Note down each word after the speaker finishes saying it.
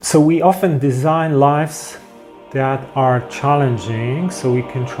So we often design lives that are challenging, so we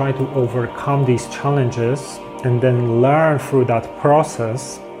can try to overcome these challenges and then learn through that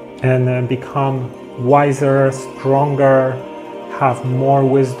process and then become wiser, stronger, have more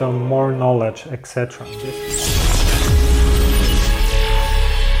wisdom, more knowledge, etc.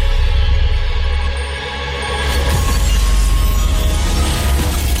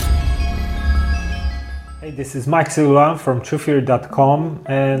 Hey, this is Mike Silva from TrueTheory.com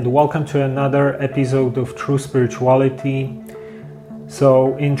and welcome to another episode of True Spirituality.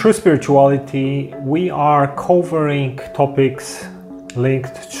 So in True Spirituality, we are covering topics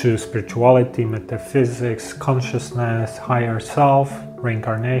linked to spirituality, metaphysics, consciousness, higher self,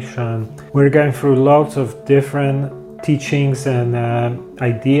 reincarnation. We're going through lots of different teachings and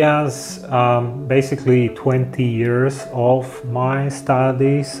ideas, basically 20 years of my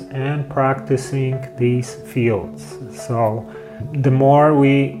studies and practicing these fields. So the more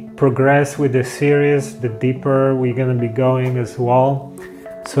we progress with the series, the deeper we're going to be going as well.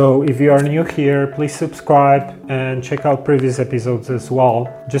 So if you are new here, please subscribe and check out previous episodes as well.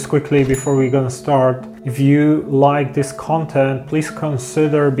 Just quickly before we're gonna start, if you like this content, please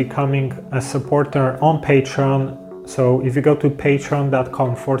consider becoming a supporter on Patreon. So if you go to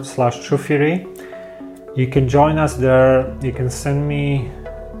patreon.com/TrueTheory, you can join us there. You can send me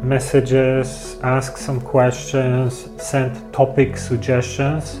messages, ask some questions, send topic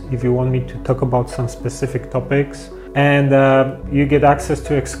suggestions if you want me to talk about some specific topics. And you get access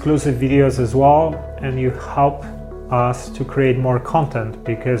to exclusive videos as well, and you help us to create more content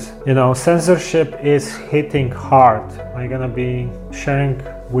because, you know, censorship is hitting hard. I'm gonna be sharing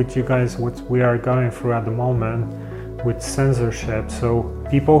with you guys what we are going through at the moment with censorship. So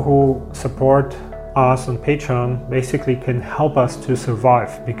people who support us on Patreon basically can help us to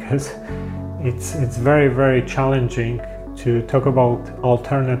survive because it's very, very challenging to talk about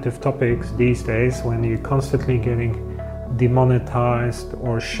alternative topics these days when you're constantly getting demonetized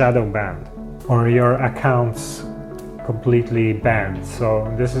or shadow banned or your accounts completely banned. So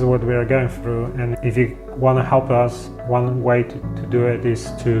this is what we are going through, and if you want to help us, one way to do it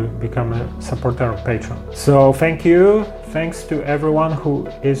is to become a supporter of Patreon. So thanks to everyone who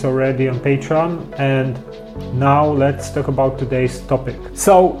is already on Patreon, and now let's talk about today's topic.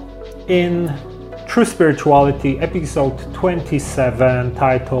 So in True Spirituality, episode 27,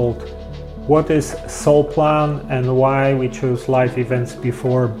 titled What is Soul Plan and Why We Choose Life Events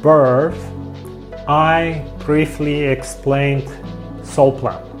Before Birth, I briefly explained Soul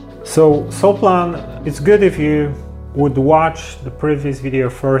Plan. So Soul Plan, it's good if you would watch the previous video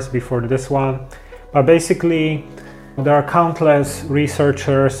first before this one, but basically there are countless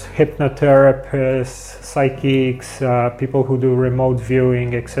researchers, hypnotherapists, psychics, people who do remote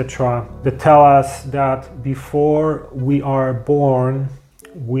viewing, etc. that tell us that before we are born,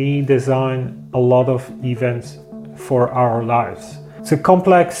 we design a lot of events for our lives. It's a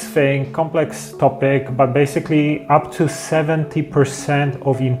complex thing, complex topic, but basically up to 70%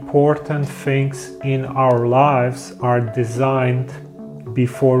 of important things in our lives are designed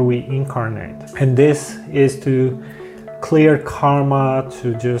before we incarnate. And this is to clear karma,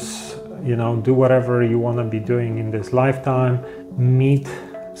 to just, you know, do whatever you want to be doing in this lifetime, meet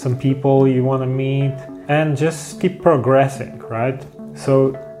some people you want to meet, and just keep progressing, right?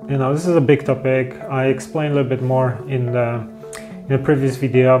 So, you know, this is a big topic. I explained a little bit more in the previous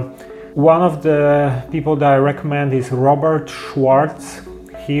video. One of the people that I recommend is Robert Schwartz.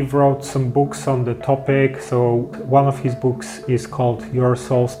 He wrote some books on the topic. So one of his books is called Your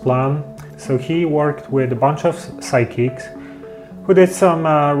Soul's Plan. So he worked with a bunch of psychics who did some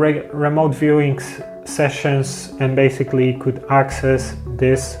remote viewing sessions and basically could access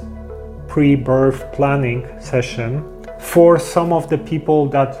this pre-birth planning session for some of the people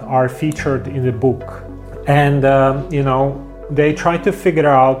that are featured in the book. And, you know, they try to figure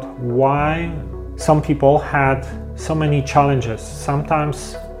out why some people had so many challenges,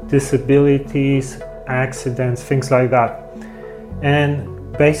 sometimes disabilities, accidents, things like that. And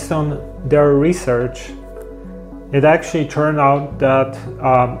based on their research, it actually turned out that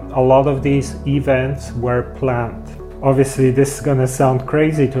a lot of these events were planned. Obviously, this is gonna sound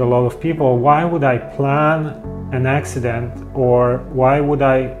crazy to a lot of people. Why would I plan an accident, or why would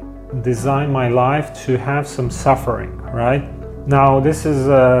I design my life to have some suffering, right? Now, this is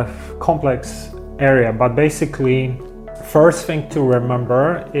a complex area, but basically, first thing to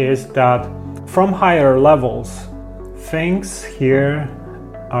remember is that from higher levels, things here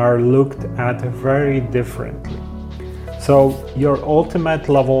are looked at very differently. So your ultimate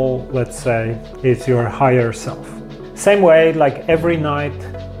level, let's say, is your higher self. Same way, like every night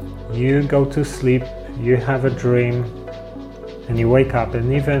you go to sleep, you have a dream, and you wake up,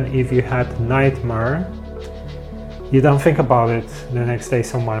 and even if you had nightmare, you don't think about it the next day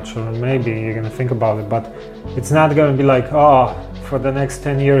so much, or maybe you're gonna think about it, but it's not gonna be like, oh, for the next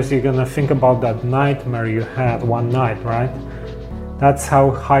 10 years you're gonna think about that nightmare you had one night, right? That's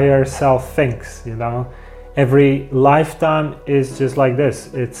how higher self thinks, you know. Every lifetime is just like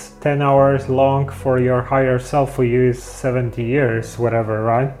this. It's 10 hours long for your higher self, for you is 70 years, whatever,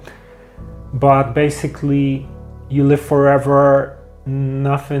 right? But basically, you live forever.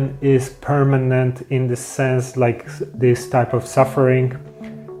 Nothing is permanent in the sense like this type of suffering.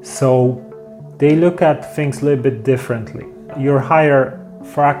 So they look at things a little bit differently. Your higher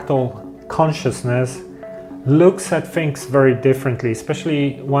fractal consciousness looks at things very differently,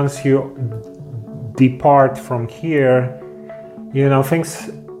 especially once you depart from here. You know,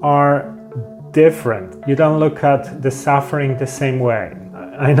 things are different. You don't look at the suffering the same way.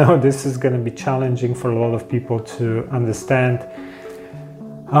 I know this is going to be challenging for a lot of people to understand.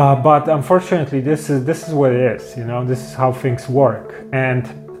 But unfortunately, this is what it is, you know, this is how things work. And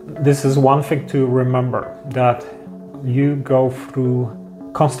this is one thing to remember, that you go through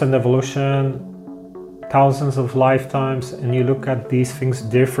constant evolution, thousands of lifetimes, and you look at these things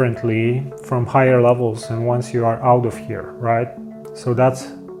differently from higher levels and once you are out of here, right? So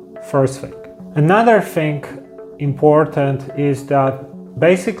that's first thing. Another thing important is that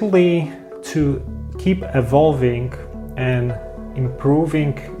basically to keep evolving and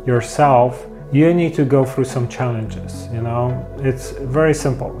improving yourself, you need to go through some challenges, you know. It's very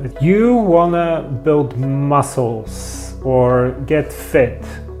simple. If you wanna build muscles or get fit,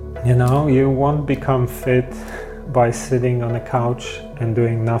 you know, you won't become fit by sitting on a couch and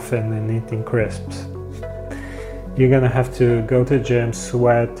doing nothing and eating crisps. You're gonna have to go to the gym,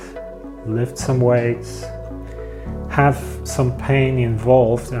 sweat, lift some weights, have some pain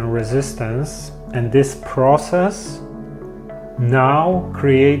involved and resistance, and this process now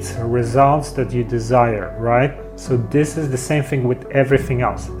creates results that you desire, right? So this is the same thing with everything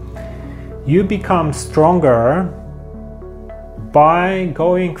else. You become stronger by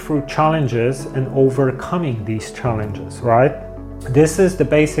going through challenges and overcoming these challenges, right? This is the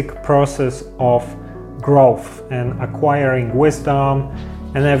basic process of growth and acquiring wisdom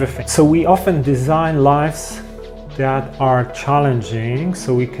and everything. So we often design lives that are challenging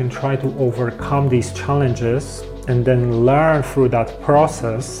so we can try to overcome these challenges and then learn through that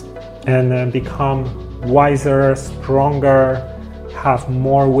process and then become wiser, stronger, have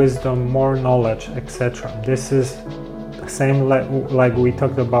more wisdom, more knowledge, etc. This is the same like we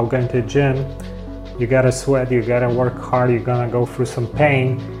talked about going to the gym. You gotta sweat, you gotta work hard, you're gonna go through some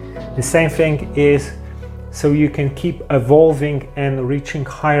pain. The same thing is so you can keep evolving and reaching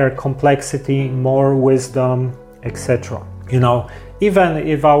higher complexity, more wisdom, etc. You know, even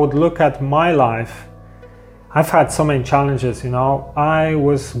if I would look at my life, I've had so many challenges, you know. I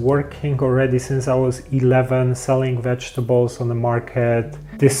was working already since I was 11, selling vegetables on the market.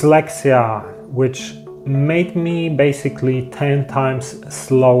 Dyslexia, which made me basically 10 times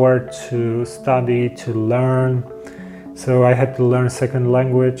slower to study, to learn. So I had to learn second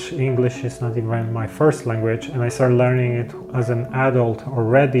language. English is not even my first language, and I started learning it as an adult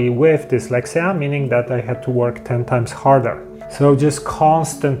already with dyslexia, meaning that I had to work 10 times harder. So just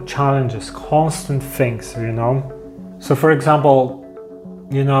constant challenges, constant things, you know. So for example,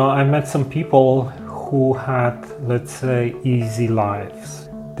 you know, I met some people who had, let's say, easy lives.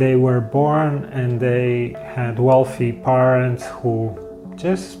 They were born and they had wealthy parents who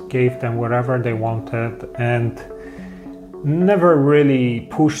just gave them whatever they wanted and never really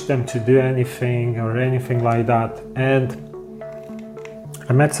pushed them to do anything or anything like that. And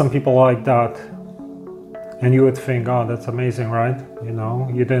I met some people like that. And you would think, oh, that's amazing, right? You know,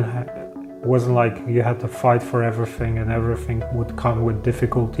 you didn't it wasn't like you had to fight for everything and everything would come with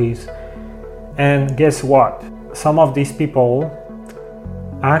difficulties. And guess what? Some of these people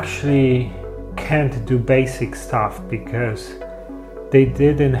actually can't do basic stuff because they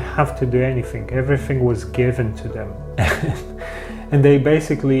didn't have to do anything. Everything was given to them. And they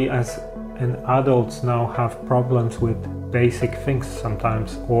basically, as an adults now, have problems with basic things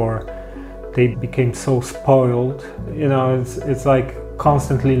sometimes, or they became so spoiled. You know, it's like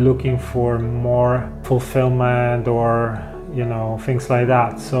constantly looking for more fulfillment or, you know, things like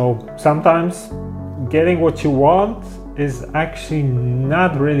that. So sometimes getting what you want is actually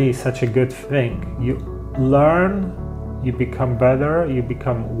not really such a good thing. You learn, you become better, you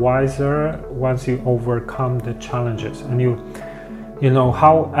become wiser once you overcome the challenges. And you know,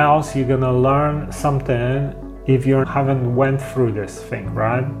 how else you're gonna learn something if you haven't went through this thing,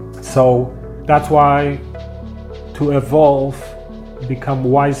 right? So that's why to evolve, become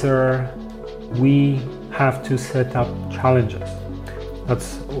wiser, we have to set up challenges.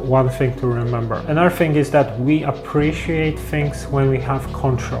 That's one thing to remember. Another thing is that we appreciate things when we have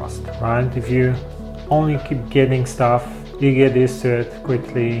contrast, right? If you only keep getting stuff, you get used to it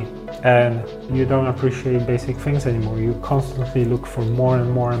quickly and you don't appreciate basic things anymore. You constantly look for more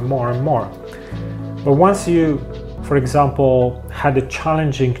and more and more and more. But once you, for example, had a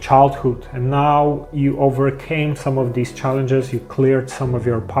challenging childhood and now you overcame some of these challenges, you cleared some of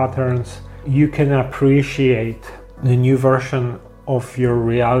your patterns, you can appreciate the new version of your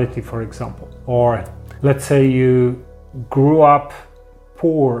reality, for example. Or let's say you grew up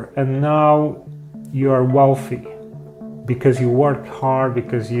poor and now you are wealthy because you worked hard, to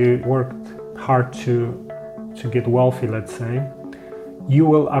get wealthy, let's say. You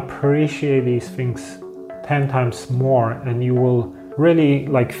will appreciate these things 10 times more and you will really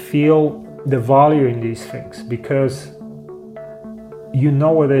feel the value in these things because you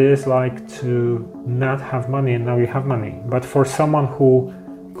know what it is like to not have money and now you have money. But for someone who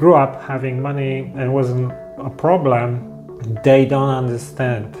grew up having money and it wasn't a problem, they don't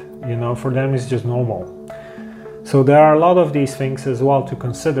understand, for them it's just normal. So there are a lot of these things as well to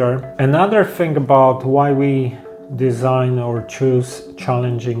consider. Another thing about why we design or choose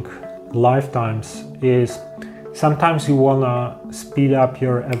challenging lifetimes is sometimes you want to speed up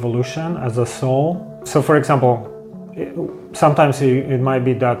your evolution as a soul. So for example, sometimes it might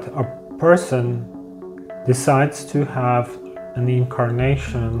be that a person decides to have an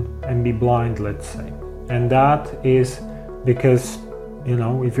incarnation and be blind, let's say. And that is because,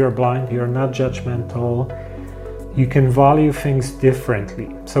 if you're blind, you're not judgmental, you can value things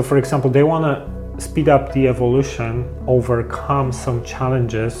differently. So for example, they want to speed up the evolution, overcome some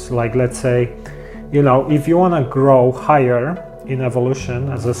challenges. Like let's say, if you want to grow higher in evolution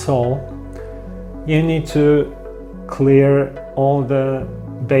as a soul, you need to clear all the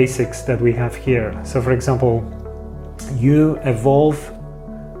basics that we have here. So for example, you evolve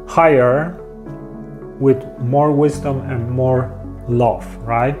higher with more wisdom and more love,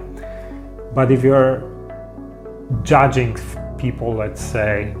 right? But if you're judging people, let's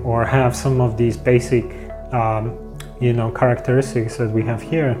say, or have some of these basic characteristics that we have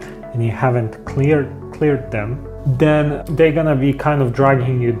here and you haven't cleared them, then they're gonna be kind of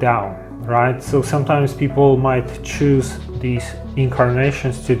dragging you down, right? So sometimes people might choose these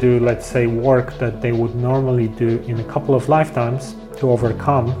incarnations to do, let's say, work that they would normally do in a couple of lifetimes to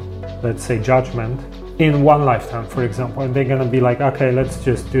overcome, let's say, judgment in one lifetime, for example. And they're gonna be like, okay, let's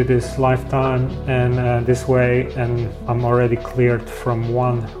just do this lifetime and this way, and I'm already cleared from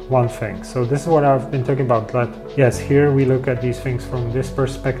one thing. So this is what I've been talking about, that yes, here we look at these things from this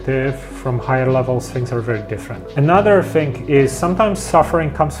perspective. From higher levels, things are very different. Another thing is sometimes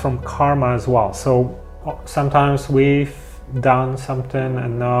suffering comes from karma as well. So sometimes we've done something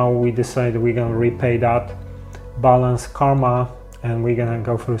and now we decide we're gonna repay that, balance karma, and we're gonna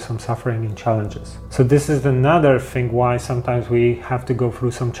go through some suffering and challenges. So this is another thing why sometimes we have to go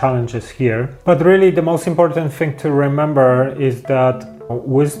through some challenges here. But really the most important thing to remember is that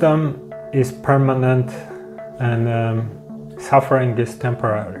wisdom is permanent and suffering is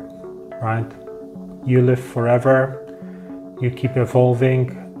temporary, right? You live forever, you keep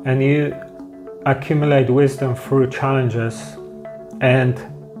evolving, and you accumulate wisdom through challenges, and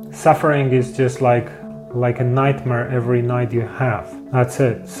suffering is just like a nightmare every night you have. That's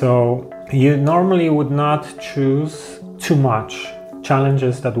it. So you normally would not choose too much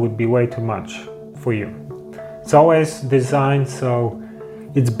challenges that would be way too much for you. It's always designed so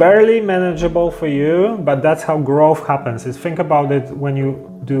it's barely manageable for you, but that's how growth happens. Think about it when you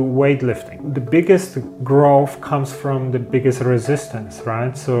do weightlifting. The biggest growth comes from the biggest resistance,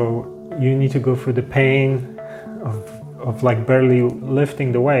 right? So you need to go through the pain of barely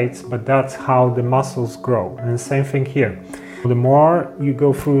lifting the weights, but that's how the muscles grow. And the same thing here. The more you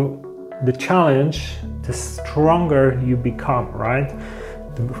go through the challenge, the stronger you become, right?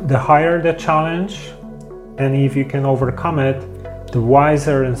 The higher the challenge, and if you can overcome it, the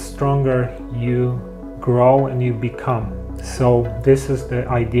wiser and stronger you grow and you become. So this is the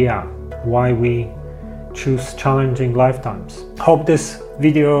idea why we choose challenging lifetimes. Hope this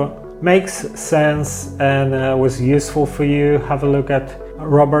video makes sense and was useful for you. Have a look at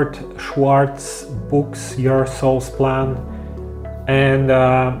Robert Schwartz's books, Your Soul's Plan. And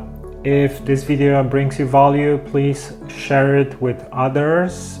if this video brings you value, please share it with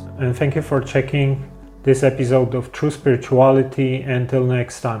others. And thank you for checking this episode of True Spirituality. Until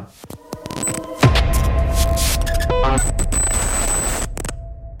next time.